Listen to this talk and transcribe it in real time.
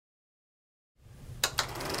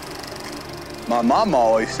My mom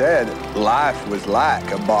always said life was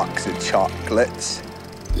like a box of chocolates.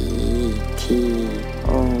 E.T.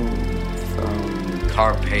 home from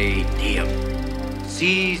Carpe diem.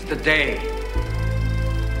 Seize the day.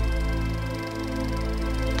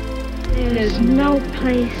 There's no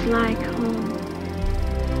place like home.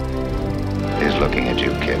 He's looking at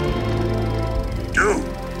you, kid. Do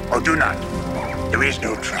or do not. There is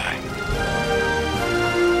no try.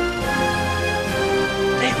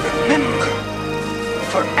 They remember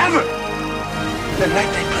forever the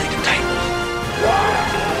night they played the tables.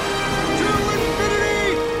 To infinity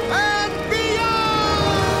and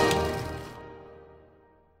beyond!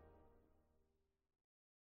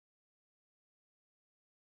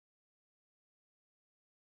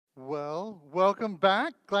 Well, welcome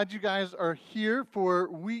back. Glad you guys are here for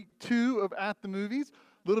week 2 of At the Movies.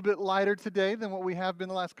 A little bit lighter today than what we have been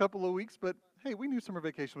the last couple of weeks, but hey, we knew summer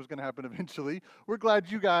vacation was going to happen eventually. We're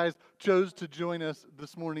glad you guys chose to join us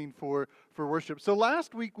this morning for worship. So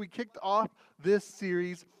last week we kicked off this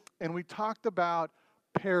series and we talked about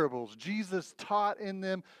parables. Jesus taught in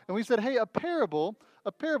them, and we said, hey, a parable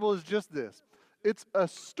is just this. It's a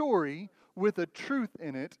story with a truth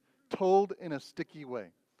in it told in a sticky way.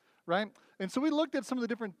 Right? And so we looked at some of the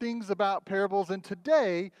different things about parables, and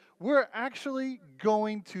today we're actually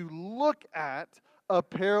going to look at a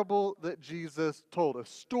parable that Jesus told, a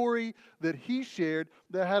story that he shared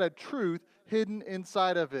that had a truth hidden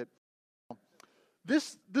inside of it.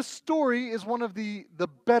 This story is one of the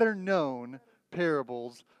better known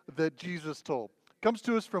parables that Jesus told. It comes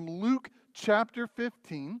to us from Luke chapter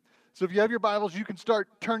 15. So if you have your Bibles, you can start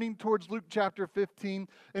turning towards Luke chapter 15.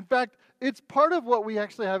 In fact, it's part of what we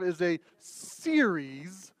actually have is a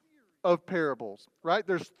series of parables, right?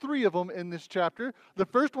 There's 3 of them in this chapter. The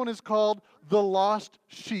first one is called The Lost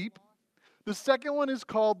Sheep. The second one is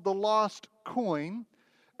called The Lost Coin.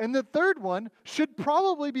 And the third one should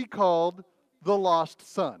probably be called The Lost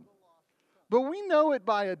Son. But we know it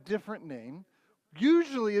by a different name.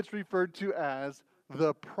 Usually it's referred to as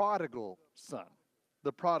the prodigal son.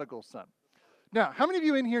 The prodigal son. Now, how many of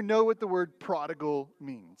you in here know what the word prodigal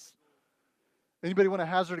means? Anybody want to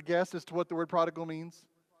hazard a guess as to what the word prodigal means?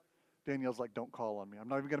 Danielle's like, don't call on me. I'm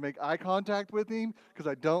not even going to make eye contact with him because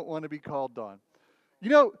I don't want to be called on. You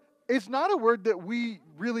know, it's not a word that we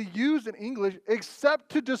really use in English except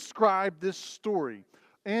to describe this story.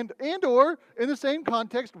 And or in the same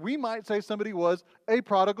context, we might say somebody was a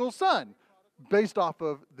prodigal son based off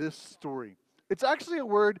of this story. It's actually a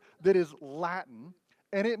word that is Latin,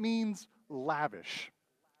 and it means lavish,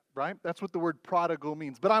 right? That's what the word prodigal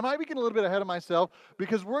means. But I might be getting a little bit ahead of myself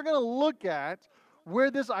because we're going to look at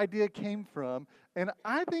where this idea came from, and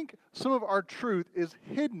I think some of our truth is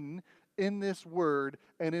hidden in this word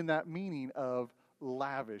and in that meaning of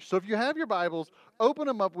lavish. So if you have your Bibles, open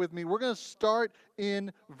them up with me. We're going to start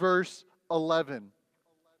in verse 11.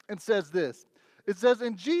 It says this. It says,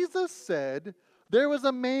 "And Jesus said, there was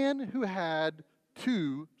a man who had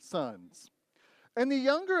 2 sons. And the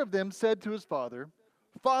younger of them said to his father,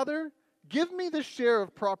 'Father, give me the share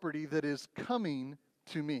of property that is coming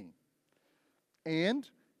to me.' And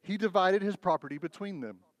he divided his property between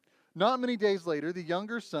them. Not many days later, the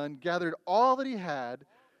younger son gathered all that he had,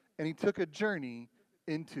 and he took a journey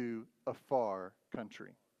into a far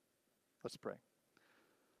country." Let's pray.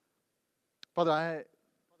 Father, I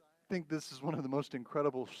think this is one of the most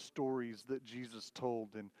incredible stories that Jesus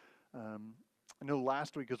told. And I know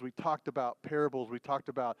last week as we talked about parables, we talked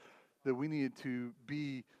about that we needed to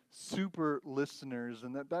be super listeners,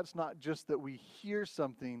 and that's not just that we hear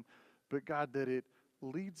something, but God, that it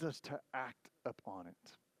leads us to act upon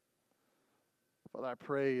it. Father, I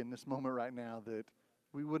pray in this moment right now that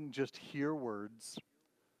we wouldn't just hear words,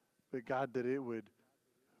 but God, that it would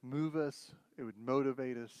move us, it would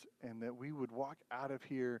motivate us, and that we would walk out of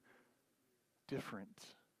here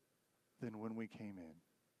different than when we came in.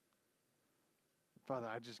 Father,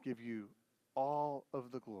 I just give you all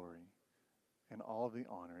of the glory and all of the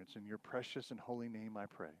honor. It's in your precious and holy name I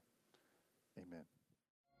pray. Amen.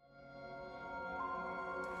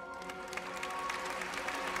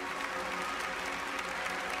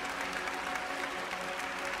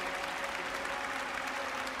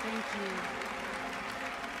 Thank you.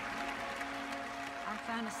 I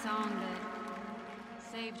found a song that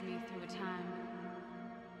saved me through a time.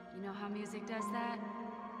 You know how music does that?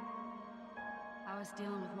 I was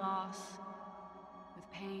dealing with loss,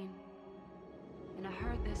 with pain, and I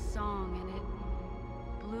heard this song and it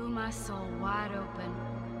blew my soul wide open.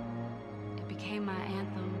 It became my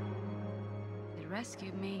anthem. It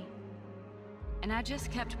rescued me. And I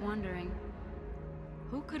just kept wondering,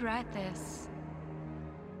 who could write this?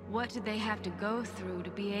 What did they have to go through to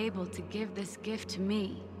be able to give this gift to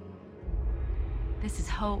me? This is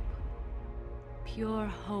hope. Pure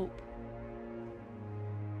hope.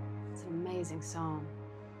 It's an amazing song.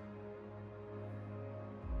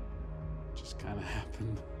 Just kind of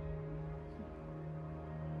happened.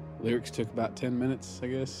 Lyrics took about 10 minutes, I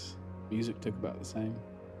guess. Music took about the same.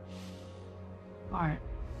 Bart,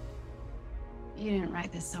 you didn't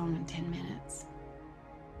write this song in 10 minutes.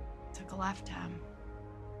 It took a lifetime.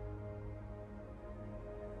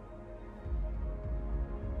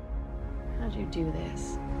 How'd you do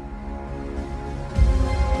this?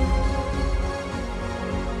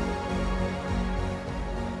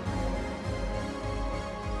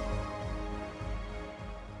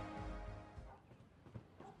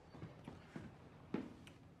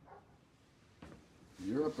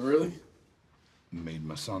 You're up early? Made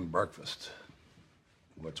my son breakfast.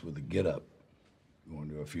 What's with the get-up? You want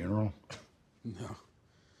to do a funeral? No.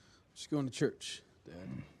 Just going to church, Dad.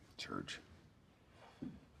 Church.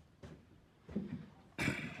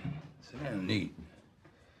 Sit down and eat.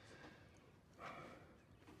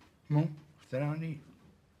 Come on, sit down and eat.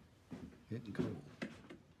 Getting cold.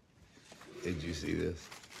 Did you see this?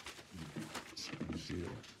 Did you see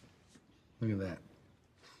that? Look at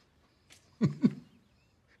that.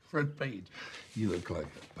 Front page. You look like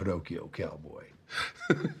a Pinocchio cowboy.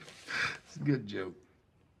 It's a good joke.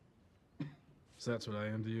 So that's what I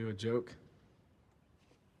am to you, a joke?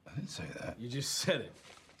 I didn't say that. You just said it.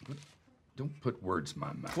 Don't put words in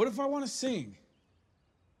my mouth. What if I want to sing?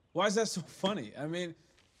 Why is that so funny? I mean,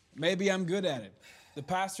 maybe I'm good at it. The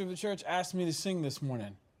pastor of the church asked me to sing this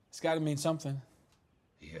morning. It's got to mean something.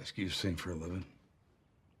 He asked you to sing for a living?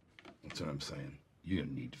 That's what I'm saying. You're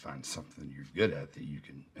gonna need to find something you're good at that you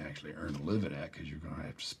can actually earn a living at, because you're gonna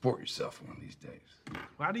have to support yourself one of these days.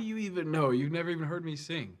 How do you even know? You've never even heard me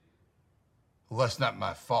sing. Well, that's not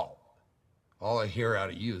my fault. All I hear out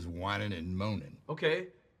of you is whining and moaning. Okay.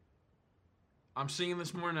 I'm singing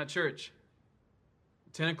this morning at church.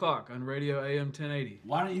 10 o'clock on radio AM 1080.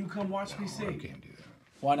 Why don't you come watch me sing? I can't do that.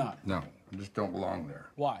 Why not? No, I just don't belong there.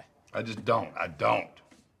 Why? I just don't. I don't.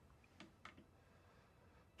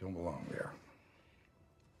 Don't belong there.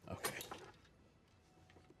 Okay.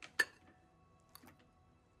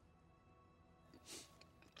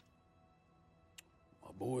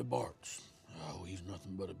 My boy Bart's. Oh, he's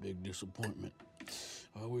nothing but a big disappointment.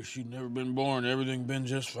 I wish you'd never been born. Everything been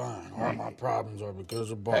just fine. All my problems are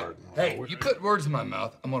because of Bart. Hey, you put words in my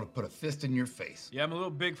mouth, I'm gonna put a fist in your face. Yeah, I'm a little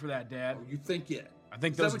big for that, Dad. You think yet? I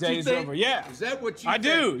think Is those that what you days are think? over. Yeah. Is that what you I think?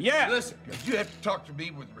 do, yeah. Listen, you have to talk to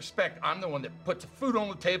me with respect. I'm the one that puts the food on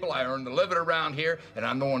the table. I earn the living around here, and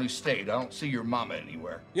I'm the one who stayed. I don't see your mama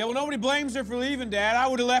anywhere. Yeah, well, nobody blames her for leaving, Dad. I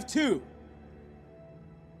would have left too.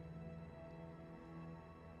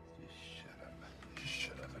 Just shut up. Just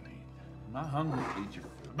shut up and eat. I'm not hungry. Eat your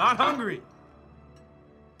food. I'm not hungry.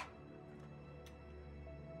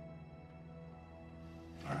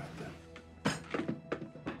 All right, then.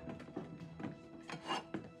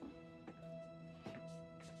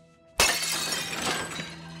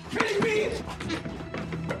 Kidding me?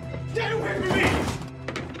 Get away from me!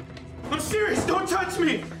 I'm serious. Don't touch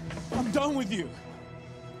me. I'm done with you.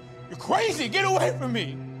 You're crazy. Get away from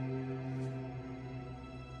me.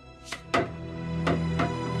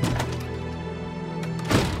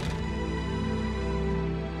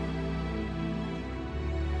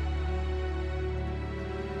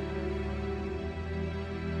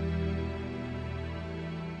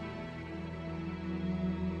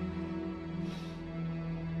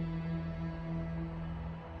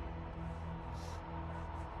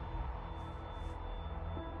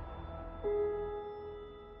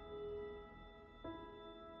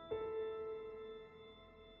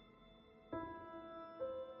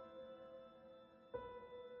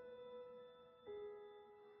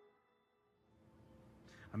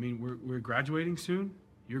 I mean, we're graduating soon.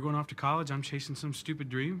 You're going off to college. I'm chasing some stupid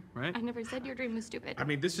dream, right? I never said your dream was stupid. I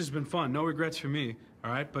mean, this has been fun. No regrets for me, all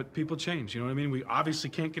right? But people change, you know what I mean? We obviously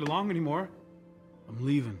can't get along anymore. I'm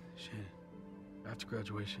leaving, Shannon. After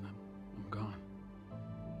graduation, I'm gone.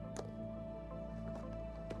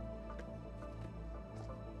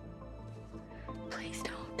 Please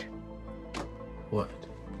don't. What?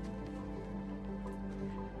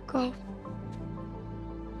 Go.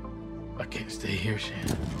 I can't stay here,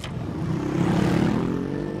 Shannon.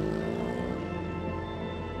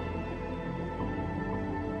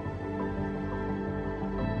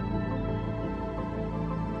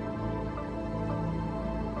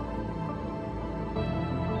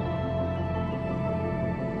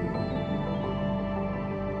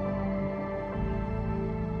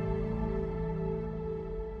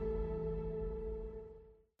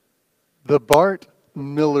 The Bart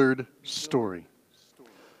Millard story.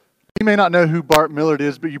 You may not know who Bart Millard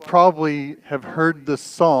is, but you probably have heard the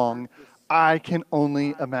song, I Can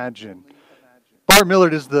Only Imagine. Bart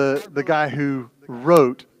Millard is the guy who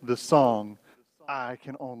wrote the song, I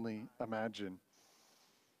Can Only Imagine.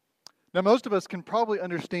 Now, most of us can probably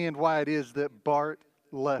understand why it is that Bart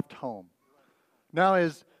left home. Now,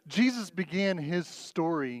 as Jesus began his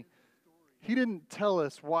story, he didn't tell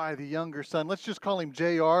us why the younger son, let's just call him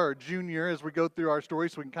JR or Junior as we go through our story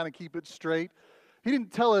so we can kind of keep it straight. He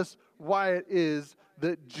didn't tell us why it is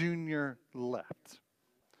that Junior left.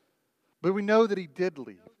 But we know that he did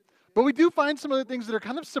leave. But we do find some other things that are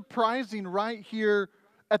kind of surprising right here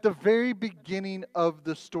at the very beginning of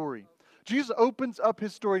the story. Jesus opens up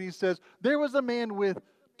his story and he says, there was a man with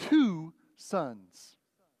 2 sons.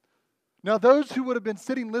 Now, those who would have been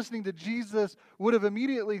sitting listening to Jesus would have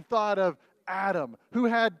immediately thought of Adam, who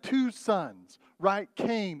had 2 sons, right?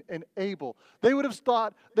 Cain and Abel. They would have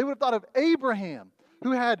thought of Abraham,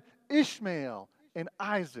 who had Ishmael and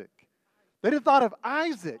Isaac. They'd have thought of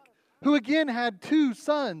Isaac, who again had 2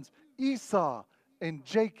 sons, Esau and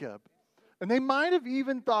Jacob. And they might have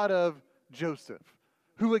even thought of Joseph,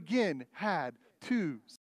 who again had 2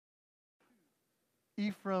 sons,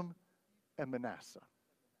 Ephraim and Manasseh.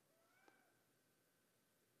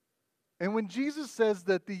 And when Jesus says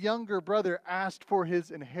that the younger brother asked for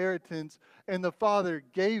his inheritance and the father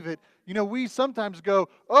gave it, we sometimes go,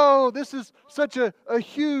 oh, this is such a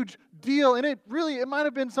huge deal. And it might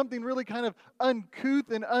have been something really kind of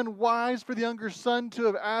uncouth and unwise for the younger son to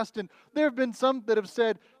have asked. And there have been some that have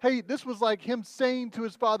said, hey, this was like him saying to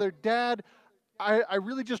his father, Dad, I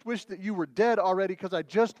really just wish that you were dead already because I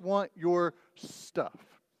just want your stuff.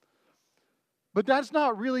 But that's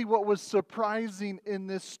not really what was surprising in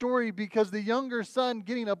this story, because the younger son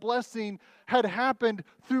getting a blessing had happened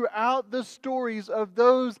throughout the stories of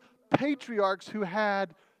those patriarchs who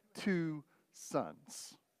had 2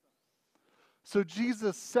 sons. So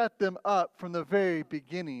Jesus set them up from the very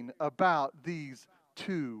beginning about these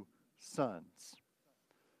 2 sons.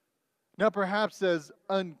 Now, perhaps as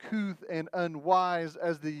uncouth and unwise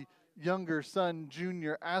as the younger son,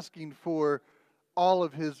 Junior, asking for all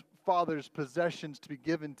of his father's possessions to be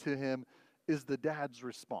given to him is the dad's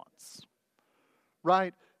response,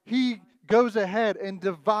 right? He goes ahead and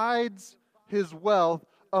divides his wealth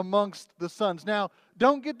amongst the sons. Now,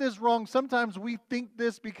 don't get this wrong. Sometimes we think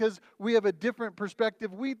this because we have a different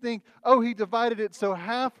perspective. We think, oh, he divided it so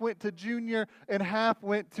half went to Junior and half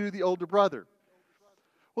went to the older brother.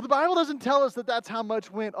 Well, the Bible doesn't tell us that that's how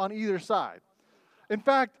much went on either side. In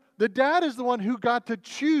fact, the dad is the one who got to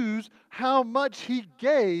choose how much he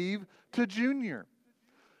gave to Junior.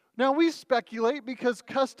 Now, we speculate because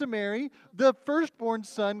customary, the firstborn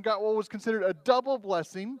son got what was considered a double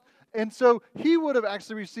blessing, and so he would have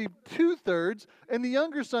actually received 2/3, and the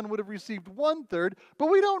younger son would have received 1/3,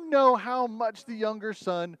 but we don't know how much the younger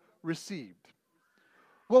son received.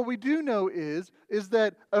 What we do know is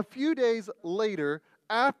that a few days later,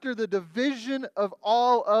 after the division of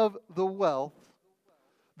all of the wealth,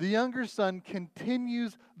 the younger son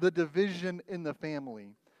continues the division in the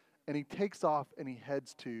family, and he takes off and he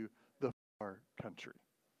heads to the far country.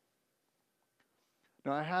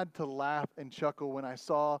 Now, I had to laugh and chuckle when I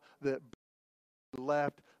saw that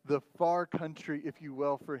left the far country, if you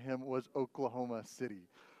will, for him was Oklahoma City.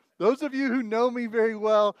 Those of you who know me very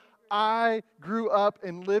well, I grew up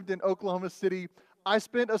and lived in Oklahoma City. I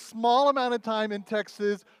spent a small amount of time in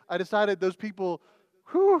Texas. I decided those people,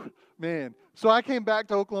 man. So I came back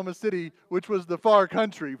to Oklahoma City, which was the far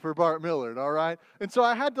country for Bart Millard, all right? And so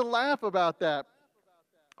I had to laugh about that.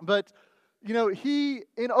 But, in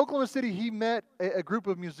Oklahoma City, he met a group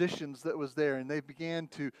of musicians that was there, and they began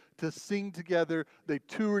to sing together. They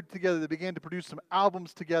toured together. They began to produce some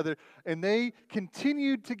albums together, and they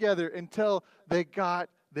continued together until they got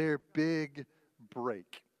their big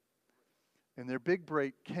break. And their big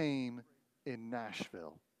break came in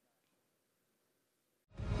Nashville.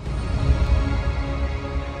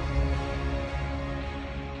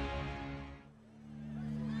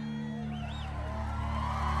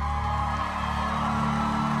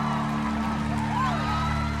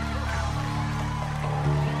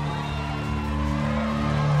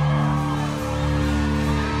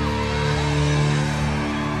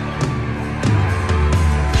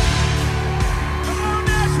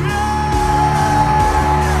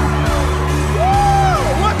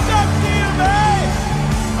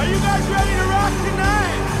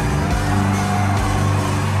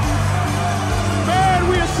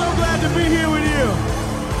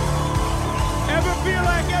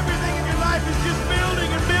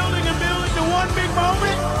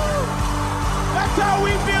 That's how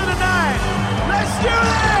we feel tonight.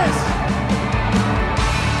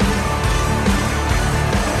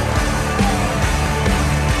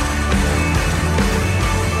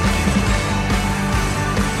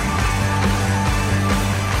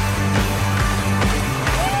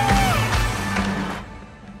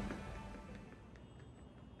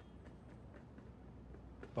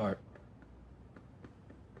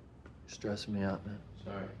 stressing me out, man.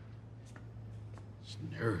 Sorry. It's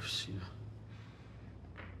nerves, you know.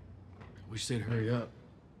 I wish they'd hurry up.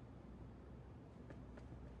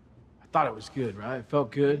 I thought it was good, right? It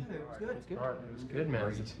felt good. Yeah, it was good. It was good, man. It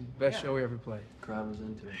was the best show we ever played. Crowd was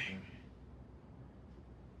into it, man.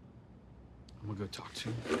 I'm gonna go talk to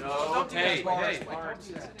him. No, hey,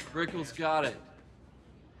 Brickle's got it.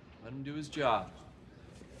 Let him do his job.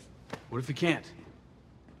 What if he can't?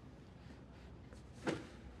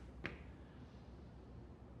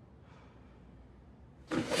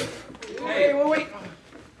 Hey, wait.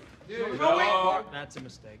 Dude, no. That's a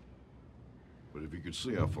mistake. But if you could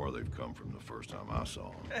see how far they've come from the first time I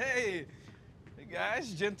saw them. Hey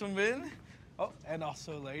guys, gentlemen. Oh, and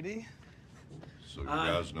also lady. So you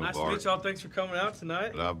guys know nice Bart. to meet y'all. Thanks for coming out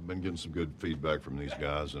tonight. But I've been getting some good feedback from these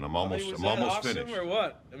guys, and I'm almost awesome finished. Or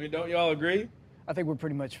what? I mean, don't you all agree? I think we're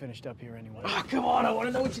pretty much finished up here anyway. Oh, come on, I want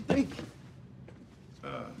to know what you think.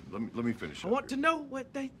 Let me finish. I want to know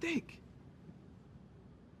what they think.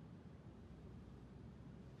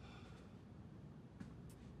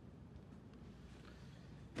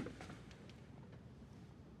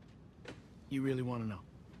 You really want to know?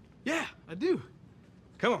 Yeah, I do.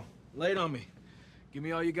 Come on, lay it on me. Give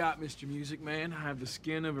me all you got, Mr. Music Man. I have the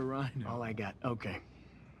skin of a rhino. All I got. Okay.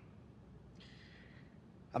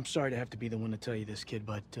 I'm sorry to have to be the one to tell you this, kid,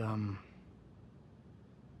 but,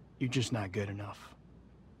 you're just not good enough.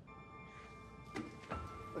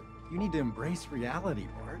 Look, you need to embrace reality,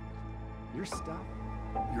 Bart. You're stuck.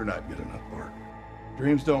 You're not good enough, Bart.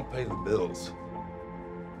 Dreams don't pay the bills.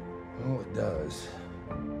 All it does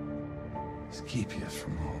is keep you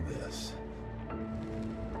from all this.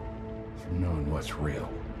 From knowing what's real.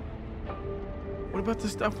 What about the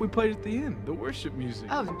stuff we played at the end? The worship music?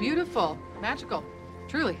 Oh, beautiful. Magical.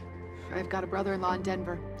 Truly. I've got a brother-in-law in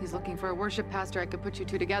Denver. He's looking for a worship pastor I could put you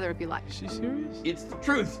two together if you like. Is she serious? It's the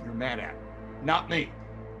truth you're mad at, not me.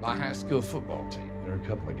 My high school football team, there are a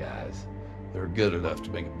couple of guys that are good enough to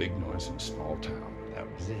make a big noise in a small town. That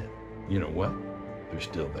was it. You know what? They're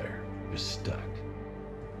still there. They're stuck.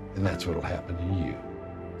 And that's what'll happen to you.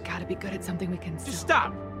 Gotta be good at something we can sell. Just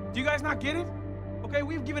stop. Do you guys not get it? Okay,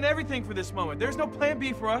 we've given everything for this moment. There's no plan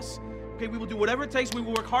B for us. Okay, we will do whatever it takes. We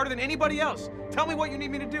will work harder than anybody else. Tell me what you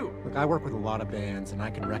need me to do. Look, I work with a lot of bands, and I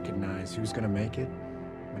can recognize who's gonna make it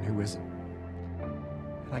and who isn't.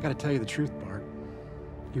 And I gotta tell you the truth, Bart.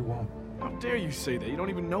 You won't. How dare you say that? You don't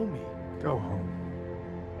even know me. Go home.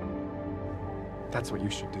 That's what you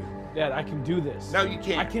should do. Dad, I can do this. No, you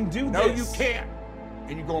can't. I can do this. No, you can't.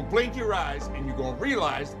 And you're gonna blink your eyes, and you're gonna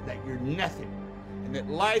realize that you're nothing. And that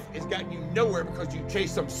life has gotten you nowhere because you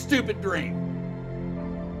chased some stupid dream.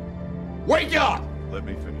 Wake up! Let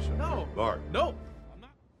me finish up. No. Bart. No. I'm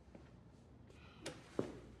not.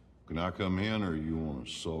 Can I come in, or you want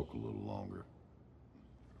to sulk a little longer?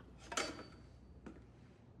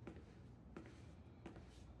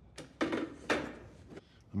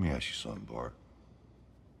 Let me ask you something, Bart.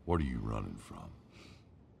 What are you running from?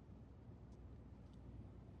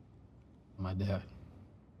 My dad.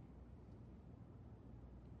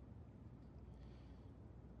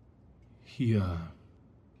 He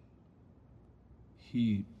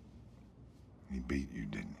beat you,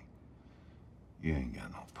 didn't he? You ain't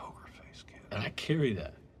got no poker face, kid. And I carry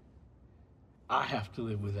that. I have to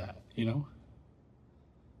live with that, you know?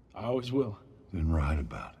 I always will. Then write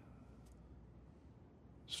about it.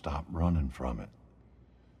 Stop running from it.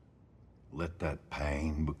 Let that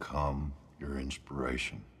pain become your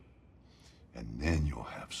inspiration. And then you'll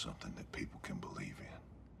have something that people can believe in.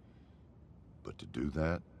 But to do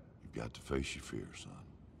that, you've got to face your fears, son.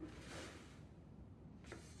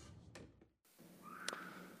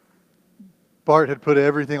 Bart had put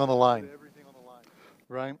everything on the line,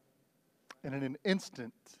 right? And in an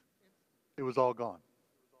instant, it was all gone.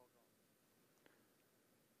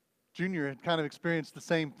 Junior had kind of experienced the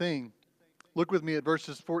same thing. Look with me at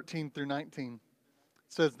verses 14 through 19. It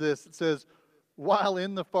says this. It says, while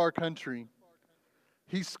in the far country,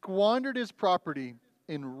 he squandered his property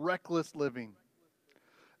in reckless living.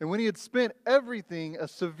 And when he had spent everything, a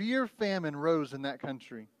severe famine rose in that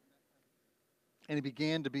country. And he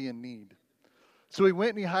began to be in need. So he went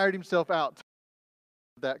and he hired himself out to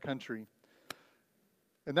that country.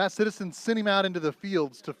 And that citizen sent him out into the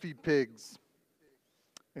fields to feed pigs.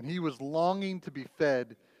 And he was longing to be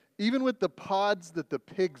fed, even with the pods that the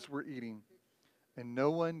pigs were eating. And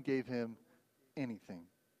no one gave him anything.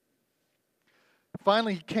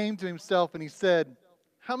 Finally, he came to himself and he said,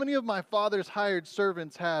 how many of my father's hired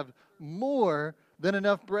servants have more than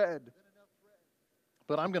enough bread?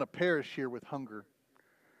 But I'm going to perish here with hunger.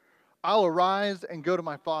 I'll arise and go to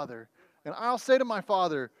my father, and I'll say to my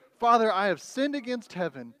father, Father, I have sinned against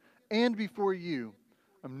heaven and before you.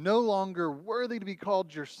 I'm no longer worthy to be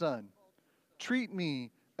called your son. Treat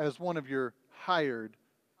me as one of your hired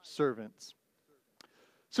servants.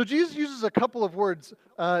 So Jesus uses a couple of words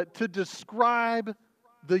to describe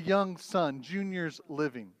the young son, Junior's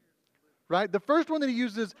living. Right? The first one that he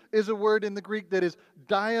uses is a word in the Greek that is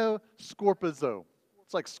diascorpizo.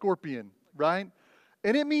 It's like scorpion, right?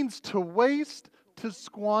 And it means to waste, to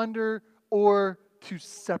squander, or to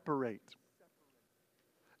separate.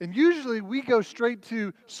 And usually we go straight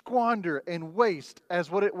to squander and waste as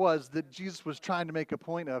what it was that Jesus was trying to make a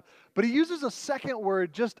point of. But he uses a second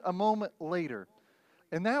word just a moment later.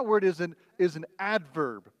 And that word is an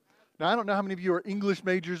adverb. Now, I don't know how many of you are English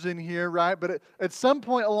majors in here, right? But at some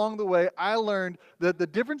point along the way, I learned that the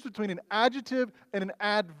difference between an adjective and an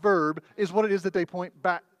adverb is what it is that they point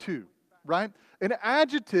back to, right? An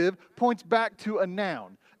adjective points back to a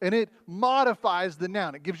noun, and it modifies the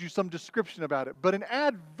noun. It gives you some description about it. But an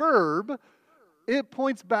adverb, it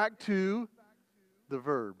points back to the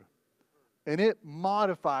verb, and it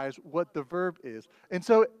modifies what the verb is. And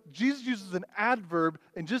so Jesus uses an adverb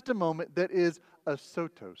in just a moment that is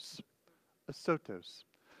asotos. Asotos.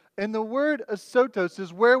 And the word asotos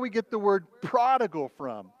is where we get the word prodigal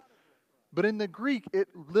from. But in the Greek, it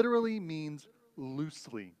literally means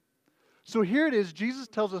loosely. So here it is, Jesus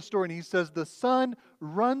tells a story and he says the son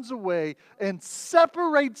runs away and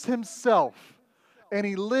separates himself. And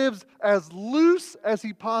he lives as loose as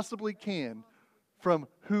he possibly can from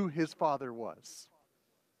who his father was.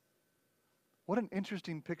 What an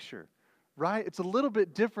interesting picture. Right? It's a little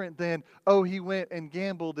bit different than, oh, he went and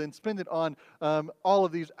gambled and spent it on all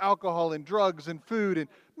of these alcohol and drugs and food. And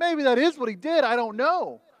maybe that is what he did. I don't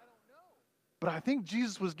know. But I think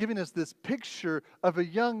Jesus was giving us this picture of a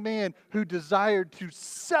young man who desired to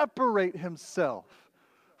separate himself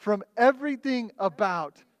from everything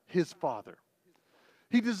about his father.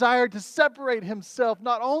 He desired to separate himself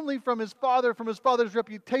not only from his father's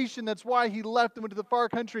reputation, that's why he left and went to the far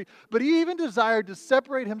country, but he even desired to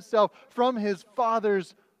separate himself from his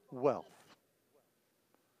father's wealth.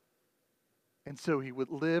 And so he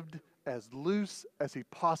lived as loose as he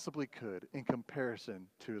possibly could in comparison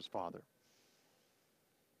to his father.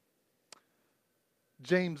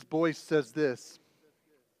 James Boyce says this.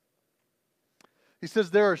 He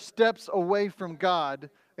says, there are steps away from God,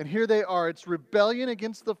 and here they are. It's rebellion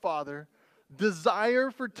against the Father, desire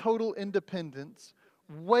for total independence,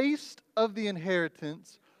 waste of the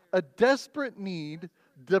inheritance, a desperate need,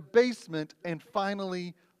 debasement, and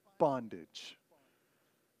finally, bondage.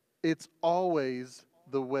 It's always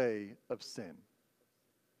the way of sin.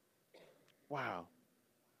 Wow.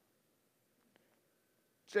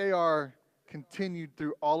 J.R. continued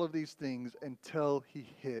through all of these things until he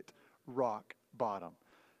hit rock bottom.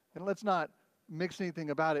 And let's not mix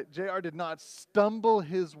anything about it. J.R. did not stumble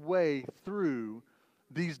his way through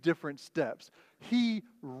these different steps. He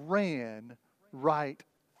ran right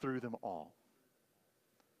through them all.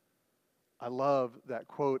 I love that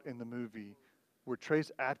quote in the movie where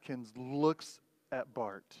Trace Adkins looks at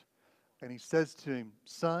Bart and he says to him,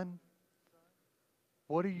 son,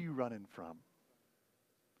 what are you running from?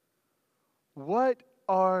 What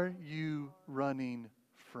are you running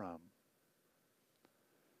from?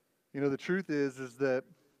 You know, the truth is that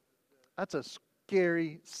that's a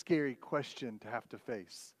scary, scary question to have to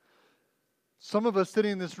face. Some of us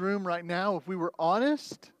sitting in this room right now, if we were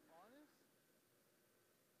honest,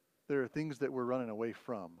 there are things that we're running away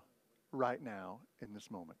from right now in this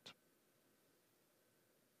moment.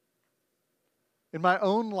 In my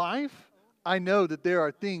own life, I know that there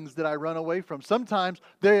are things that I run away from. Sometimes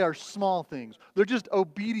they are small things. They're just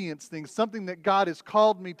obedience things, something that God has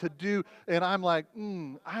called me to do, and I'm like,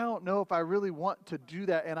 I don't know if I really want to do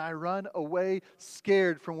that, and I run away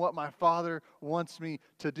scared from what my Father wants me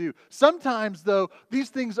to do. Sometimes, though, these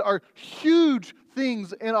things are huge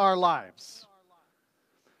things in our lives,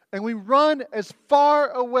 and we run as far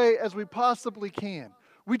away as we possibly can.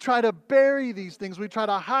 We try to bury these things. We try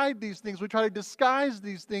to hide these things. We try to disguise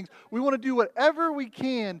these things. We want to do whatever we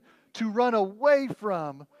can to run away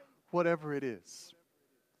from whatever it is.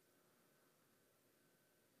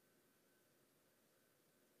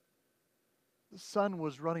 The son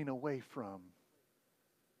was running away from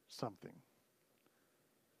something.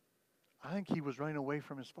 I think he was running away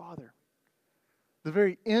from his father. The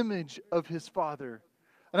very image of his father.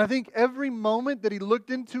 And I think every moment that he looked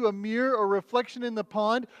into a mirror or reflection in the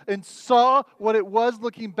pond and saw what it was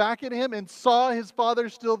looking back at him and saw his father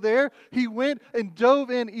still there, he went and dove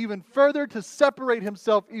in even further to separate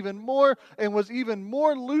himself even more and was even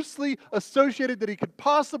more loosely associated that he could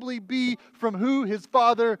possibly be from who his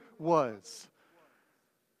father was.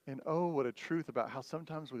 And oh, what a truth about how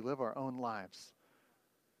sometimes we live our own lives,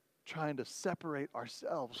 trying to separate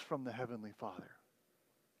ourselves from the Heavenly Father.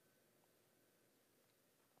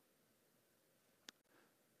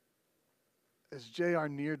 As JR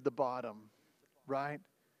neared the bottom, right,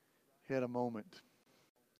 he had a moment.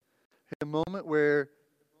 He had a moment where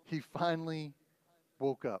he finally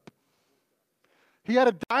woke up. He had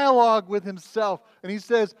a dialogue with himself, and he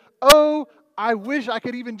says, "Oh, I wish I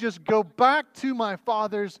could even just go back to my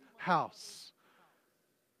father's house."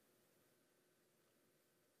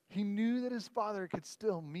 He knew that his father could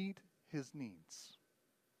still meet his needs.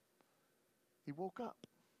 He woke up.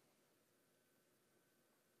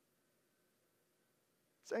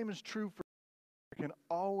 Same is true for us. We can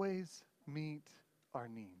always meet our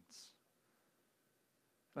needs.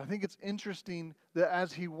 And I think it's interesting that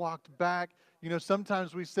as he walked back,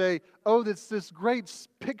 sometimes we say, oh, that's this great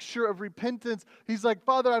picture of repentance. He's like,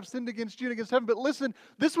 Father, I've sinned against you and against heaven. But listen,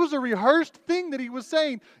 this was a rehearsed thing that he was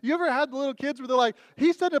saying. You ever had the little kids where they're like,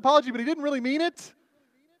 he said an apology, but he didn't really mean it?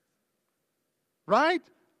 Right?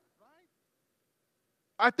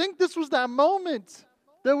 I think this was that moment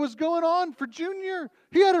that was going on for Junior.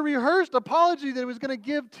 He had a rehearsed apology that he was going to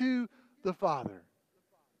give to the Father.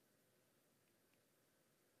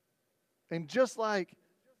 And just like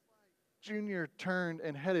Junior turned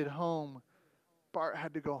and headed home, Bart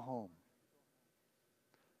had to go home.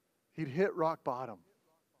 He'd hit rock bottom.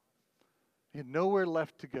 He had nowhere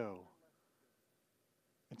left to go.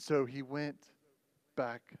 And so he went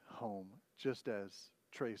back home, just as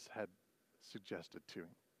Trace had suggested to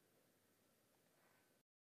him.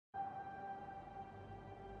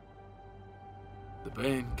 The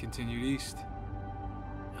band continued east,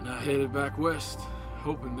 and I headed back west,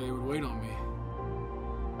 hoping they would wait on me.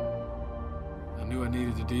 I knew I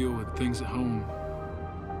needed to deal with things at home.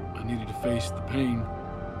 I needed to face the pain.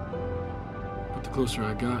 But the closer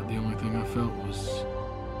I got, the only thing I felt was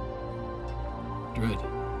dread.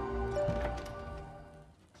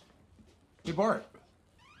 Hey, Bart.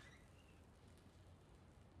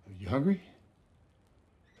 Are you hungry?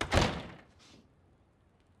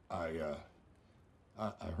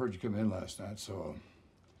 I heard you come in last night, so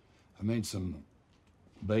I made some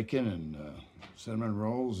bacon and cinnamon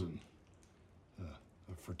rolls and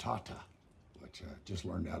a frittata, which I just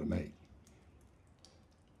learned how to make.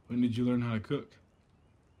 When did you learn how to cook?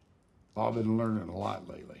 Oh, I've been learning a lot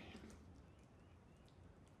lately.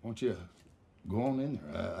 Won't you go on in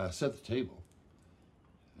there? I set the table.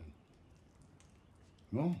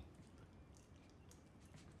 Come on.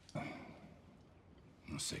 I'm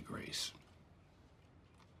gonna say grace.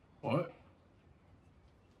 What?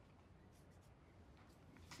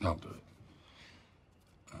 I'll do it.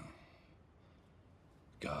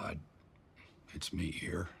 God, it's me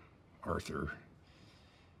here, Arthur.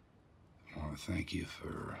 I want to thank you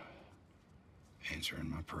for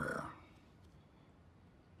answering my prayer.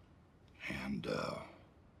 And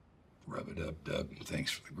rub it up, Dub, and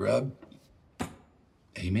thanks for the grub.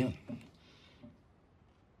 Amen.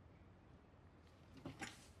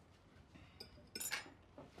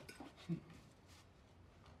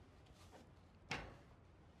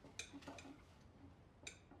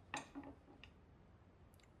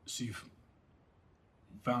 So you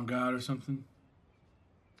found God or something?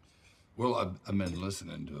 Well, I've been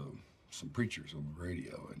listening to some preachers on the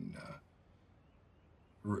radio and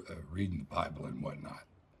reading the Bible and whatnot.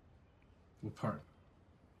 What part?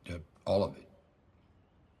 All of it.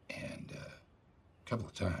 And a couple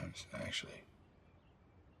of times, actually.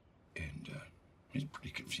 And it's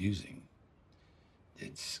pretty confusing.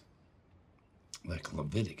 It's like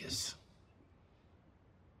Leviticus.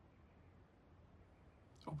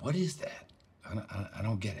 What is that? I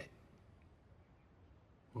don't get it.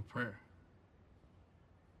 What prayer?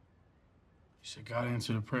 You said God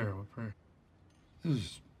answered a prayer. What prayer? It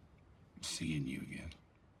was seeing you again.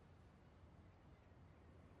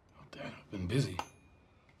 Oh, Dad, I've been busy.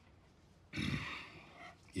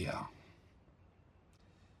 Yeah.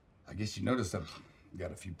 I guess you noticed I've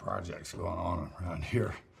got a few projects going on around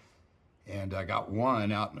here. And I got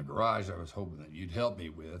one out in the garage I was hoping that you'd help me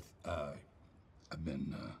with. I've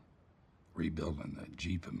been rebuilding the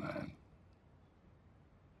Jeep of mine.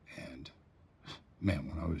 And, man,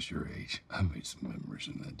 when I was your age, I made some memories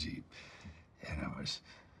in that Jeep. And I was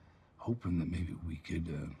hoping that maybe we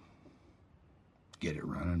could get it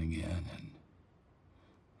running again and,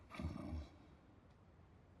 I don't know,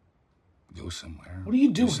 go somewhere. What are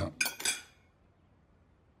you doing? Do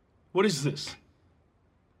What is this?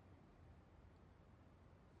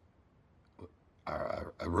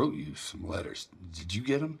 I wrote you some letters. Did you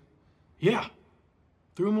get them? Yeah.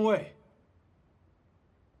 Threw them away.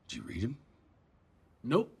 Did you read them?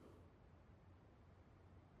 Nope.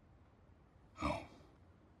 Oh.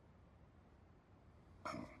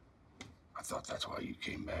 I thought that's why you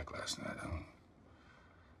came back last night.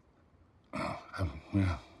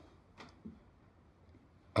 Well,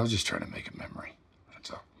 I was just trying to make a memory. That's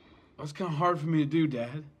all. That's kind of hard for me to do,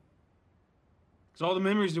 Dad. Because all the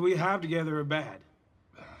memories that we have together are bad.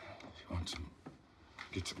 If you want some,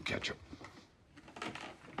 get some ketchup.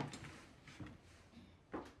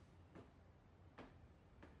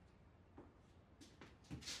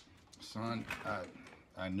 Son,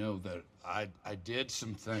 I know that I did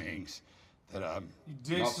some things that You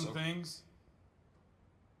did some things?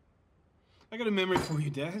 I got a memory for you,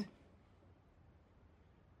 Dad.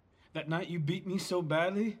 That night you beat me so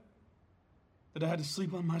badly that I had to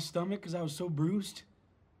sleep on my stomach because I was so bruised.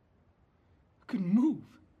 I couldn't move.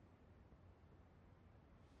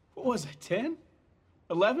 What was I, 10?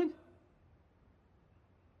 11?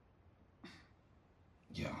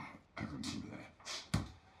 Yeah, I remember that.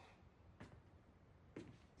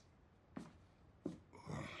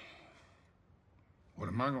 What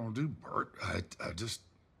am I gonna do, Bert?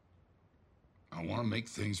 I want to make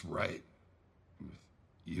things right with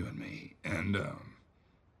you and me, and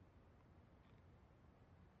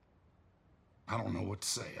I don't know what to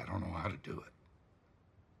say. I don't know how to do it.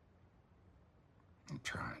 I'm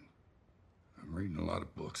trying. I'm reading a lot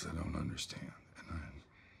of books I don't understand, and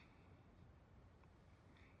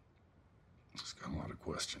I just got a lot of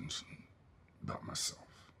questions about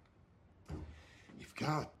myself. If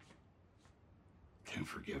God can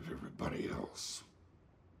forgive everybody else,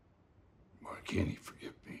 why can't he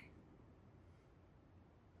forgive me?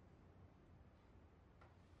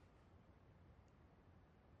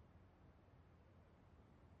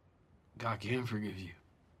 God can forgive you.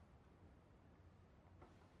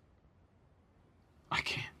 I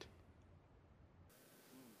can't.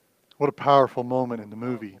 What a powerful moment in the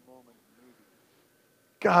movie.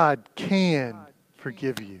 God can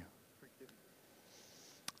forgive you.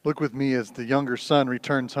 Look with me as the younger son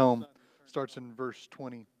returns home. Starts in verse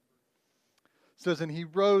 20. It says, "And he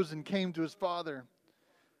rose and came to his father.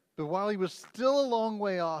 But while he was still a long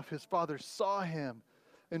way off, his father saw him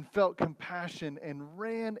and felt compassion and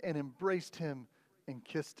ran and embraced him and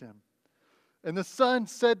kissed him. And the son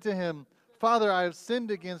said to him, 'Father, I have sinned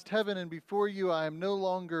against heaven and before you. I am no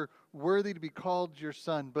longer worthy to be called your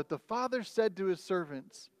son.' But the father said to his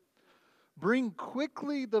servants, 'Bring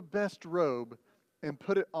quickly the best robe and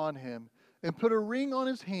put it on him, and put a ring on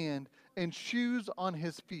his hand and shoes on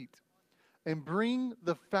his feet. And bring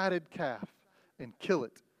the fatted calf and kill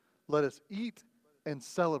it. Let us eat and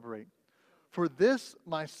celebrate. For this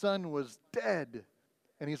my son was dead,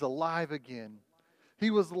 and he's alive again.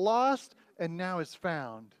 He was lost and now is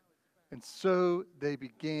found.' And so they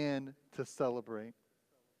began to celebrate."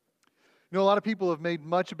 You know, a lot of people have made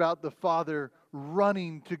much about the father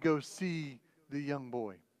running to go see the young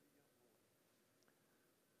boy.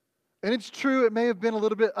 And it's true, it may have been a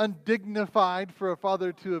little bit undignified for a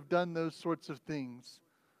father to have done those sorts of things.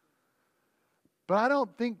 But I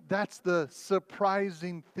don't think that's the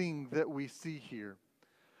surprising thing that we see here.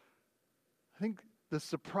 I think the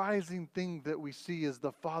surprising thing that we see is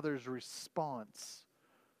the father's response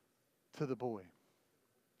to the boy.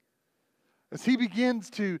 As he begins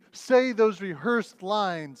to say those rehearsed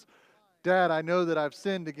lines, "Dad, I know that I've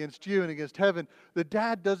sinned against you and against heaven," the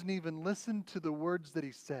dad doesn't even listen to the words that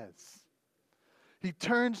he says. He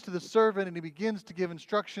turns to the servant and he begins to give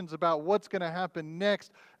instructions about what's going to happen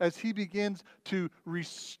next as he begins to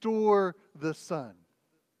restore the son.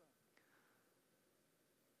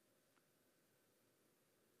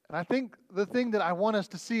 And I think the thing that I want us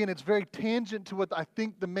to see, and it's very tangent to what I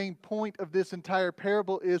think the main point of this entire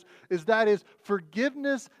parable is that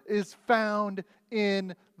forgiveness is found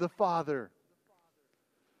in the Father.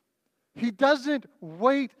 He doesn't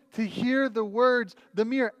wait to hear the words. The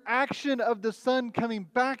mere action of the Son coming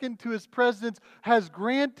back into His presence has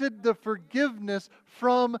granted the forgiveness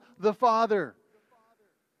from the Father.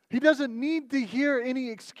 He doesn't need to hear any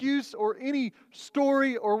excuse or any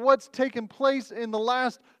story or what's taken place in the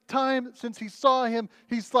last time since he saw him.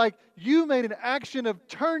 He's like, you made an action of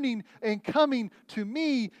turning and coming to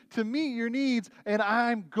me to meet your needs, and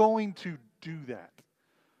I'm going to do that.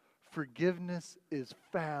 Forgiveness is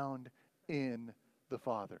found in the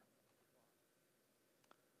Father.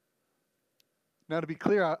 Now, to be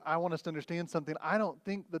clear, I want us to understand something. I don't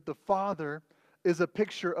think that the Father is a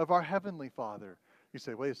picture of our Heavenly Father. You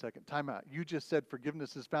say, wait a second, time out. You just said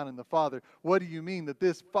forgiveness is found in the Father. What do you mean that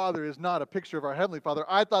this Father is not a picture of our Heavenly Father?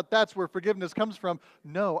 I thought that's where forgiveness comes from.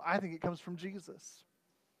 No, I think it comes from Jesus.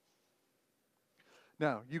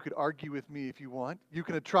 Now, you could argue with me if you want. You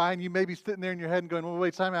can try, and you may be sitting there in your head and going, well,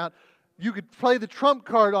 wait, time out. You could play the trump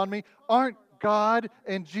card on me. Aren't God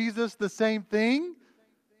and Jesus the same thing?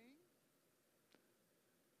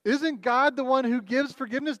 Isn't God the one who gives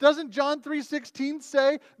forgiveness? Doesn't John 3:16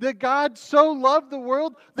 say that God so loved the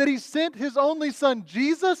world that He sent His only Son,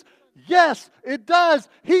 Jesus? Yes, it does.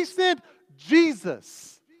 He sent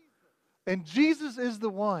Jesus. And Jesus is the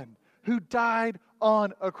one who died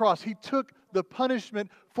on a cross. He took the punishment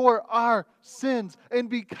for our sins. And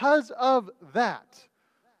because of that,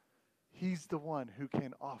 He's the one who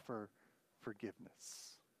can offer forgiveness.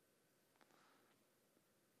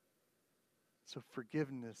 So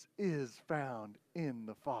forgiveness is found in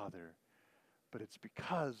the Father, but it's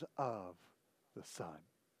because of the Son.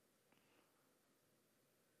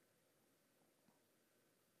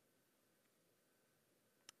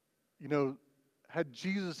 You know, had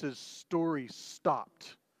Jesus' story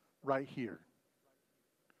stopped right here,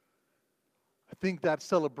 I think that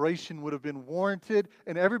celebration would have been warranted,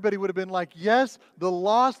 and everybody would have been like, yes, the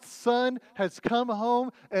lost son has come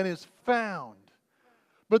home and is found.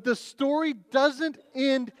 But the story doesn't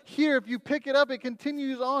end here. If you pick it up, it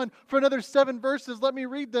continues on for another 7 verses. Let me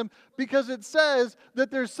read them, because it says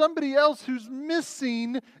that there's somebody else who's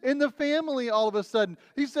missing in the family all of a sudden.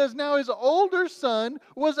 He says, now his older son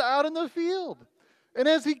was out in the field. And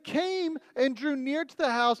as he came and drew near to the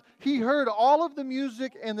house, he heard all of the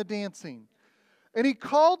music and the dancing. And he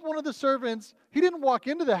called one of the servants. He didn't walk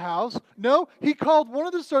into the house. No, he called one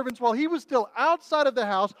of the servants while he was still outside of the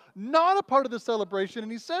house, not a part of the celebration.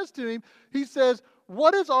 And he says to him, he says,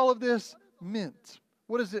 what is all of this meant?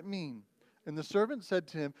 What does it mean? And the servant said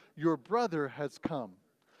to him, your brother has come,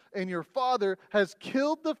 and your father has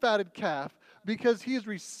killed the fatted calf because he has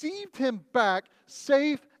received him back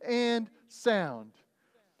safe and sound.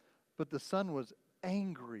 But the son was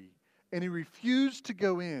angry, and he refused to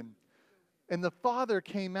go in. And the father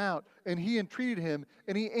came out, and he entreated him.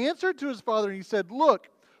 And he answered to his father, and he said, look,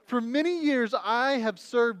 for many years I have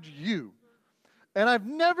served you, and I've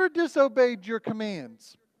never disobeyed your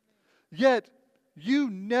commands. Yet you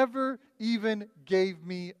never even gave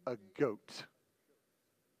me a goat.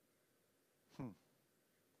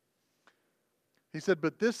 He said,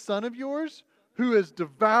 but this son of yours, who has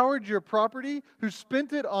devoured your property, who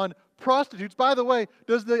spent it on prostitutes. By the way,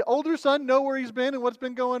 does the older son know where he's been and what's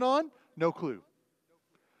been going on? No clue.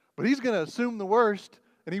 But he's going to assume the worst,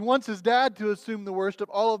 and he wants his dad to assume the worst of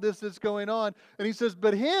all of this that's going on. And he says,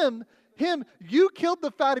 but him, you killed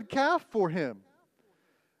the fatted calf for him.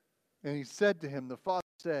 And he said to him, the father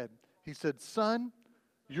said, he said, son,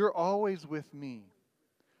 you're always with me,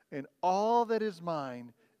 and all that is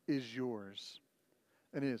mine is yours.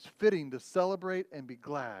 And it is fitting to celebrate and be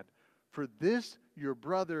glad, for this your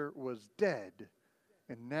brother was dead,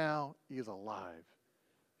 and now he is alive.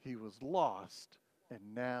 He was lost, and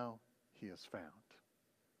now he is found.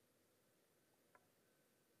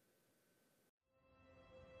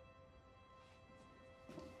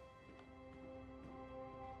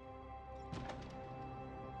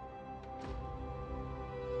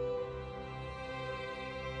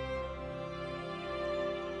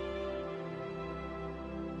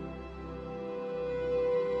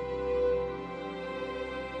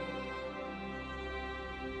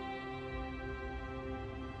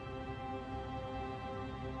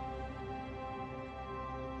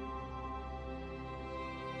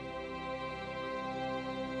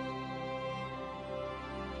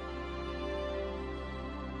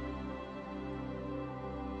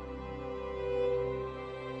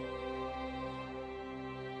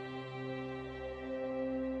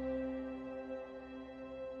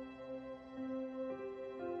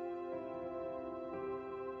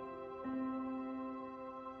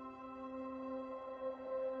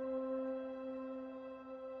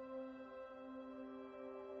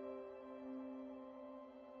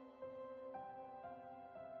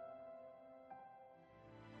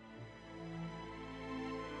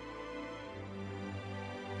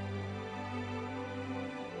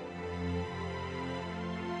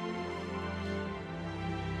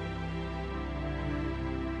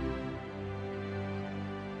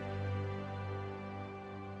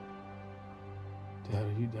 Dad,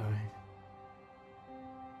 are you dying?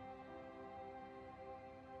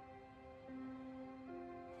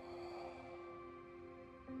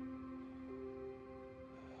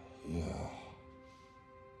 Yeah.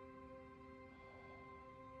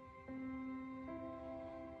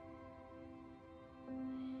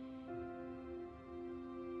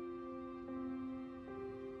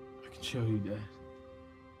 I can show you, Dad.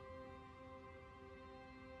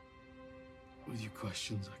 With your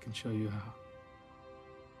questions, I can show you how.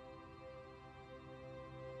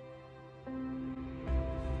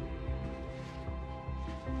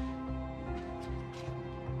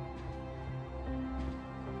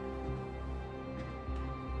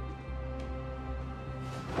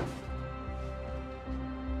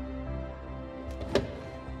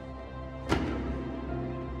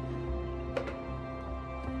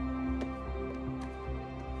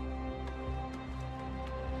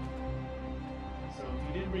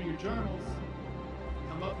 journals,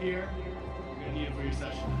 come up here. You're going to need it for your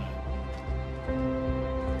session tonight.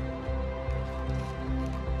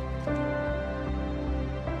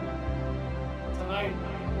 Tonight,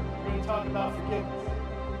 we're going to talk about forgiveness.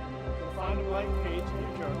 So find a blank page in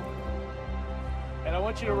your journal, and I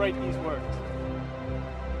want you to write these words.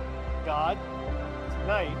 God,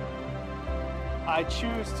 tonight, I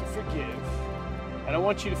choose to forgive. And I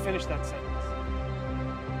want you to finish that sentence.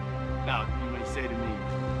 Now, you may say to me,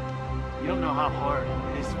 you don't know how hard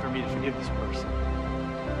it is for me to forgive this person.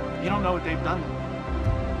 You don't know what they've done to me.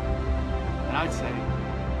 And I'd say,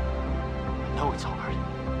 I know it's hard.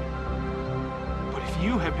 But if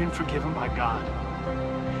you have been forgiven by God,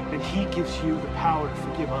 then He gives you the power to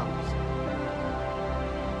forgive others.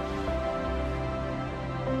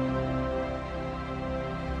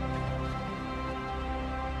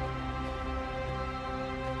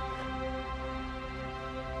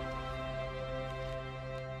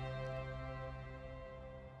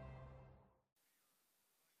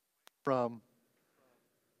 From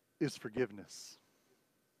is forgiveness.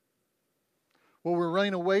 What we're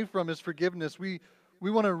running away from is forgiveness. We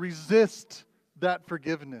want to resist that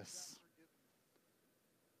forgiveness.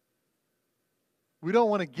 We don't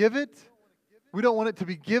want to give it. We don't want it to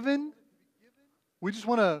be given. We just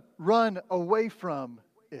want to run away from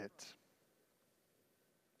it.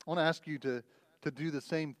 I want to ask you to do the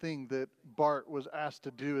same thing that Bart was asked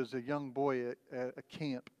to do as a young boy at a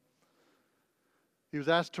camp. He was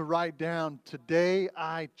asked to write down, "Today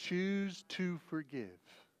I choose to forgive."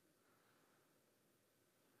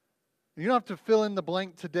 You don't have to fill in the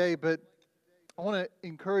blank today, but I want to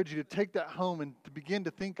encourage you to take that home and to begin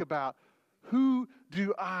to think about, who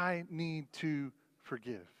do I need to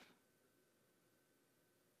forgive?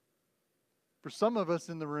 For some of us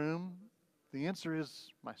in the room, the answer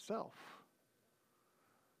is myself.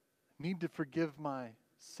 I need to forgive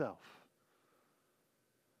myself.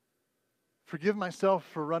 Forgive myself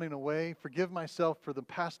for running away. Forgive myself for the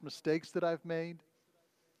past mistakes that I've made.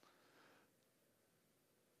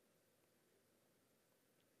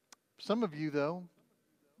 Some of you, though,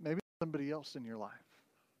 maybe somebody else in your life.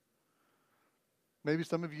 Maybe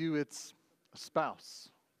some of you, it's a spouse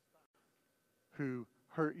who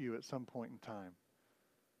hurt you at some point in time.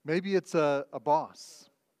 Maybe it's a boss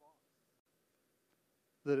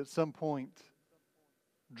that at some point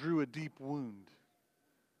drew a deep wound.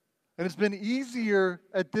 And it's been easier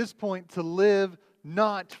at this point to live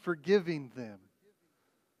not forgiving them.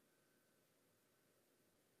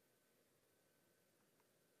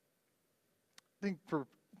 I think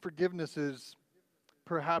forgiveness is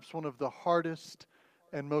perhaps one of the hardest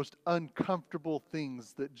and most uncomfortable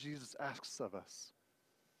things that Jesus asks of us.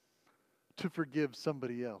 To forgive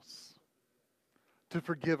somebody else. To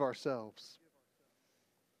forgive ourselves.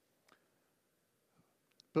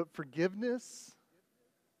 But forgiveness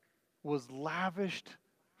was lavished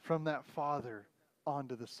from that Father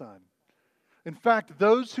onto the Son. In fact,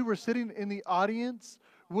 those who were sitting in the audience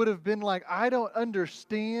would have been like, I don't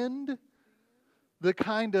understand the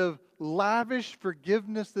kind of lavish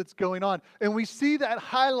forgiveness that's going on. And we see that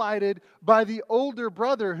highlighted by the older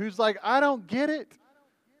brother who's like, I don't get it.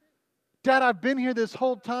 Dad, I've been here this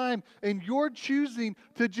whole time, and you're choosing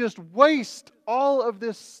to just waste all of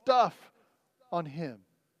this stuff on him.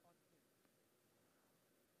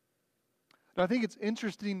 And I think it's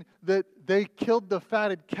interesting that they killed the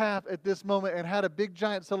fatted calf at this moment and had a big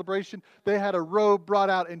giant celebration. They had a robe brought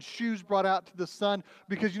out and shoes brought out to the son,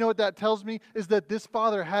 because you know what that tells me is that this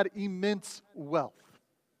father had immense wealth.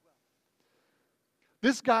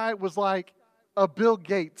 This guy was like a Bill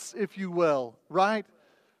Gates, if you will, right?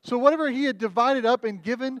 So whatever he had divided up and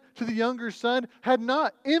given to the younger son had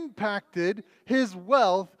not impacted his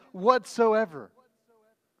wealth whatsoever.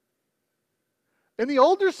 And the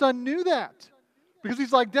older son knew that, because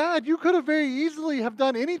he's like, Dad, you could have very easily have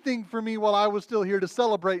done anything for me while I was still here to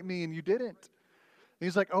celebrate me, and you didn't. And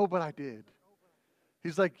he's like, oh, but I did.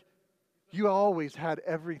 He's like, you always had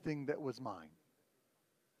everything that was mine.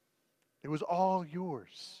 It was all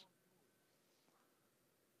yours.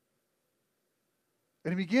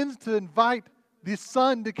 And he begins to invite the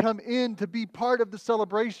son to come in to be part of the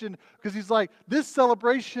celebration, because he's like, this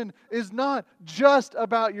celebration is not just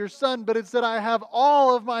about your son, but it's that I have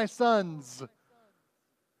all of my sons.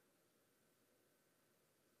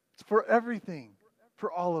 It's for everything,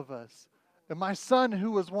 for all of us. And my son who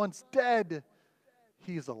was once dead,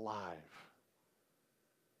 he is alive.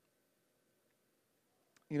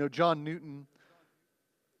 You know, John Newton,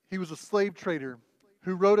 he was a slave trader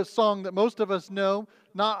who wrote a song that most of us know,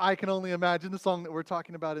 not I Can Only Imagine, the song that we're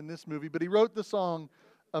talking about in this movie, but he wrote the song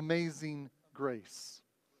Amazing Grace.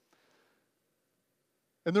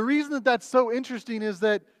 And the reason that that's so interesting is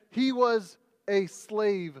that he was a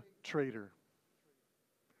slave trader.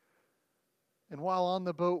 And while on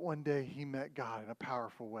the boat one day, he met God in a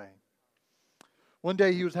powerful way. One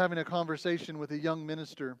day he was having a conversation with a young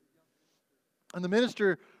minister. And the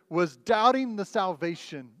minister was doubting the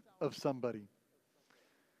salvation of somebody.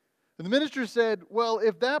 And the minister said, well,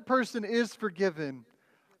 if that person is forgiven,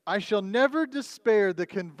 I shall never despair the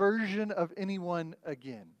conversion of anyone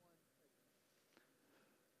again.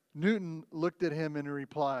 Newton looked at him and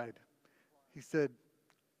replied, he said,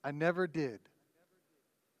 I never did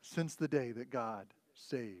since the day that God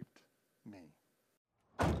saved me.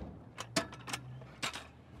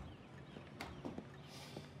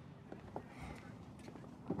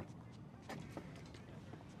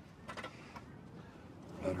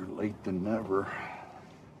 Better late than never.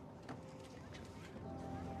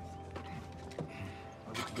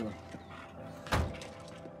 Let's go.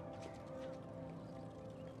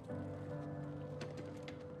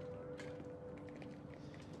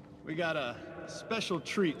 We got a special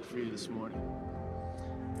treat for you this morning.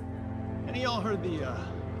 Any of y'all heard the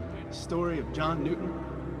story of John Newton?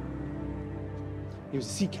 He was a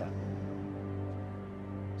sea captain,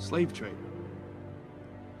 slave trader.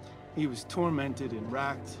 He was tormented and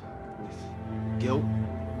racked with guilt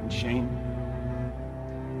and shame.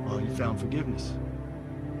 Well, he found forgiveness.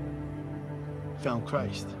 He found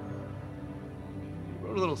Christ. He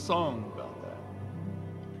wrote a little song about that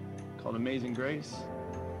called Amazing Grace.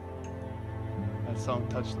 That song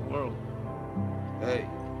touched the world. Hey.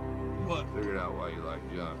 What? Figured out why you like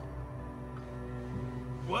John.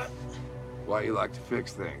 What? Why you like to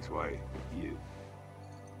fix things. Why you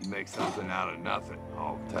make something out of nothing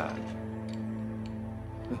all the time.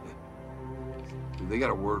 Dude, they got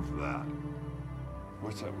a word for that.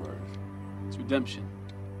 What's that word? It's redemption.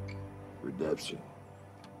 Redemption.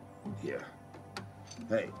 Yeah.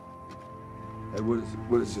 Hey. Hey,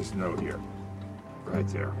 what is this note here? Right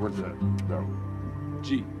there. What's that note?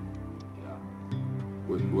 G. Yeah.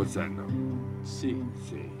 What's that note? C.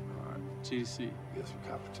 C. All right. G to C. Get some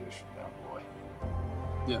competition down, boy.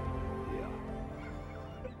 Yeah. Yeah.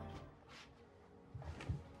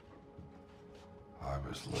 I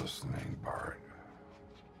was listening, Bart.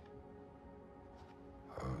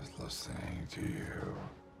 I was listening to you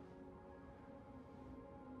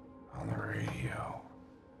on the radio.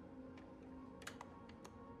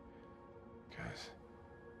 Because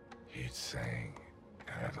he'd sing,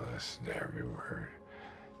 and I'd listen to every word.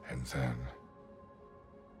 And then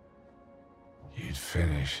you'd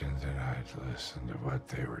finish, and then I'd listen to what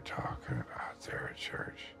they were talking about there at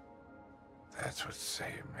church. That's what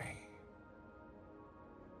saved me.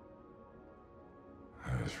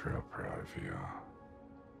 I was real proud of you.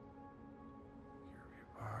 You're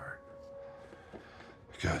Bart.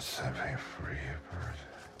 God sent me for you, Bart.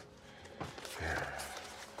 Here.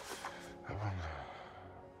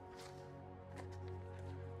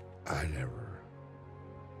 I never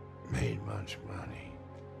made much money,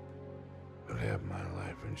 but I have my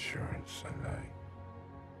life insurance, and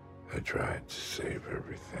I tried to save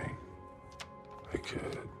everything I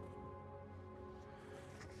could.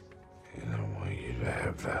 And I want you to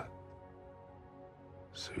have that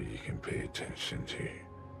so you can pay attention to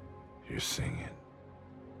your singing.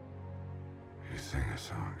 You sing a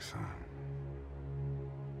song, son.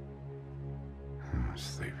 I'm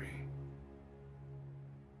sleepy.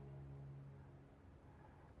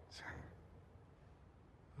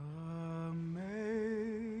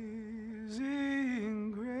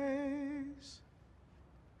 Amazing grace,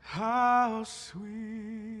 how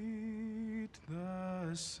sweet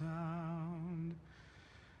the sound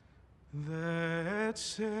that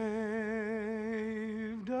saved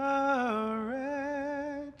a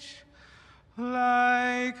wretch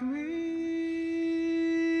like me.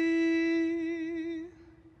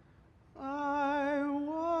 I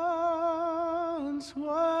once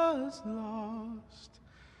was lost,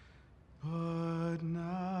 but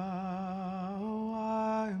now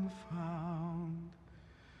I'm found,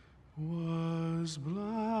 was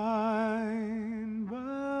blind,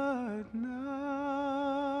 but now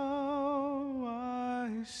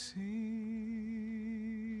I see.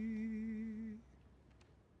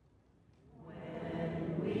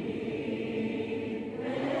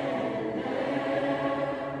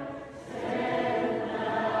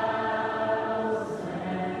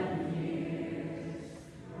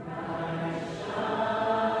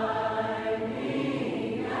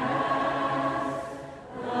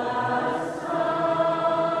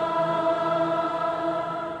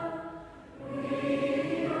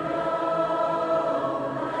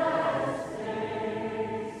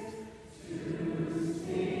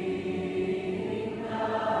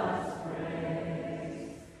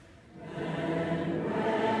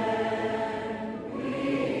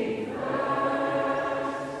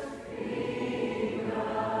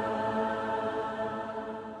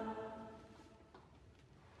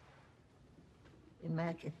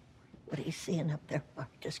 imagine what he's seeing up there, Bart.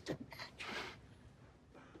 Just imagine.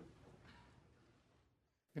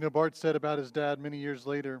 You know, Bart said about his dad many years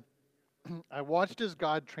later, I watched as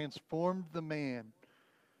God transformed the man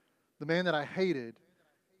that I hated,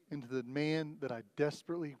 into the man that I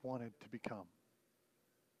desperately wanted to become.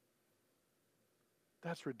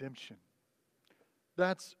 That's redemption.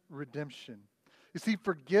 That's redemption. You see,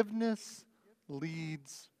 forgiveness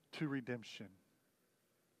leads to redemption.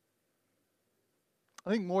 I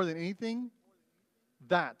think more than anything,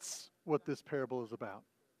 that's what this parable is about.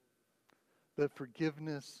 That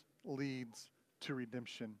forgiveness leads to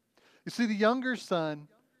redemption. You see, the younger son,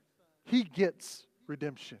 he gets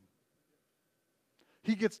redemption.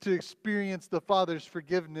 He gets to experience the Father's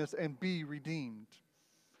forgiveness and be redeemed.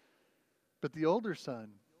 But the older son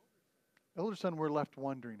we're left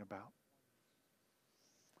wondering about.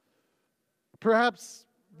 Perhaps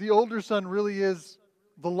the older son really is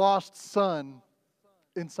the lost son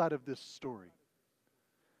inside of this story.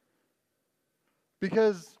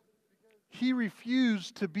 Because he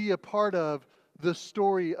refused to be a part of the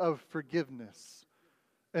story of forgiveness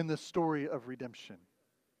and the story of redemption.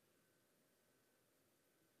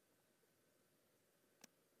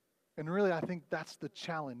 And really, I think that's the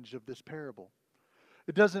challenge of this parable.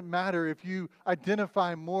 It doesn't matter if you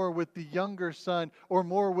identify more with the younger son or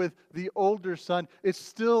more with the older son. It's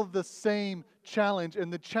still the same challenge.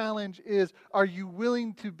 And the challenge is, are you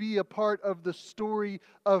willing to be a part of the story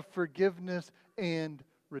of forgiveness and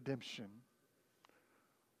redemption?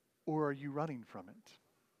 Or are you running from it?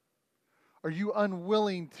 Are you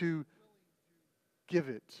unwilling to give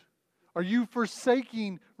it? Are you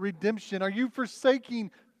forsaking redemption? Are you forsaking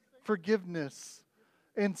forgiveness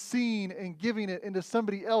and seeing and giving it into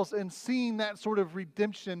somebody else and seeing that sort of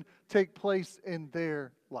redemption take place in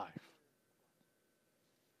their life?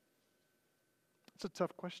 It's a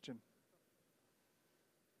tough question.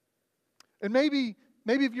 And maybe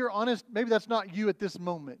if you're honest, maybe that's not you at this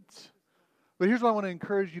moment. But here's what I want to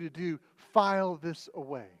encourage you to do. File this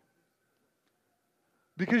away.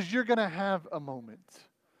 Because you're going to have a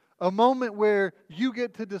moment where you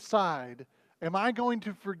get to decide, am I going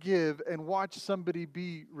to forgive and watch somebody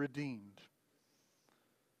be redeemed?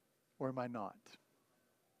 Or am I not?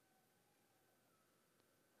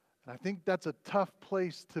 And I think that's a tough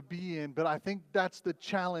place to be in, but I think that's the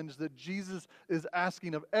challenge that Jesus is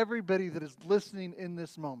asking of everybody that is listening in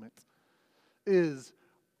this moment is,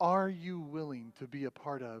 are you willing to be a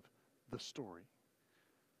part of the story?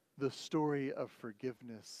 The story of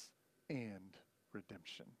forgiveness and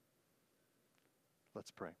redemption. Let's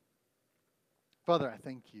pray. Father, I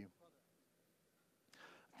thank you.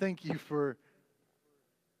 Thank you for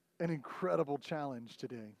an incredible challenge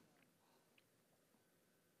today.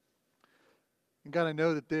 And God, I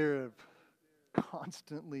know that there are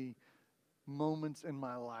constantly moments in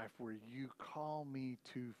my life where you call me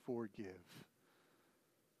to forgive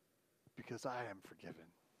because I am forgiven.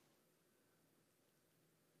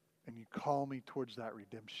 And you call me towards that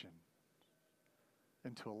redemption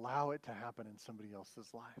and to allow it to happen in somebody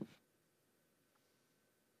else's life.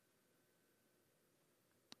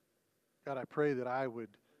 God, I pray that I would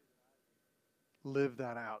live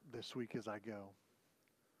that out this week as I go.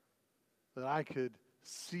 That I could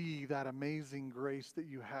see that amazing grace that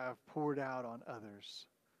you have poured out on others.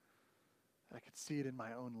 That I could see it in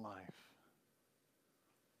my own life.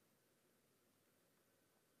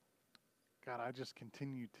 God, I just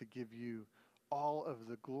continue to give you all of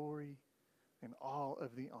the glory and all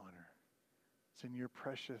of the honor. It's in your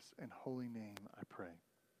precious and holy name I pray.